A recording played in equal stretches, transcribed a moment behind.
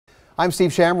I'm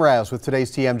Steve Shamraz with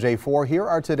today's TMJ4. Here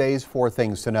are today's 4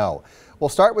 things to know. We'll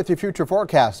start with your future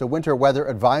forecast. A winter weather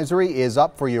advisory is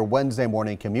up for your Wednesday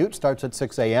morning commute. Starts at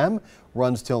 6 a.m.,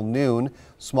 runs till noon.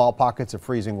 Small pockets of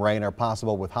freezing rain are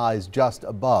possible with highs just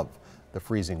above the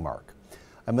freezing mark.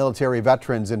 A military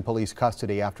veteran's in police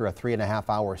custody after a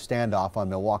 3.5-hour standoff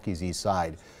on Milwaukee's east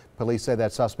side. Police say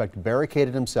that suspect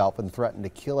barricaded himself and threatened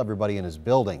to kill everybody in his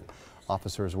building.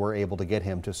 Officers were able to get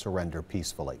him to surrender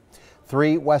peacefully.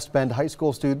 3 West Bend high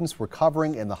school students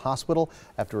recovering in the hospital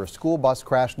after a school bus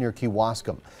crashed near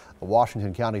Kewaskum. The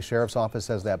Washington County Sheriff's Office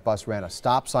says that bus ran a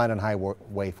stop sign on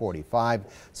Highway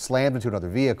 45, slammed into another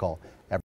vehicle,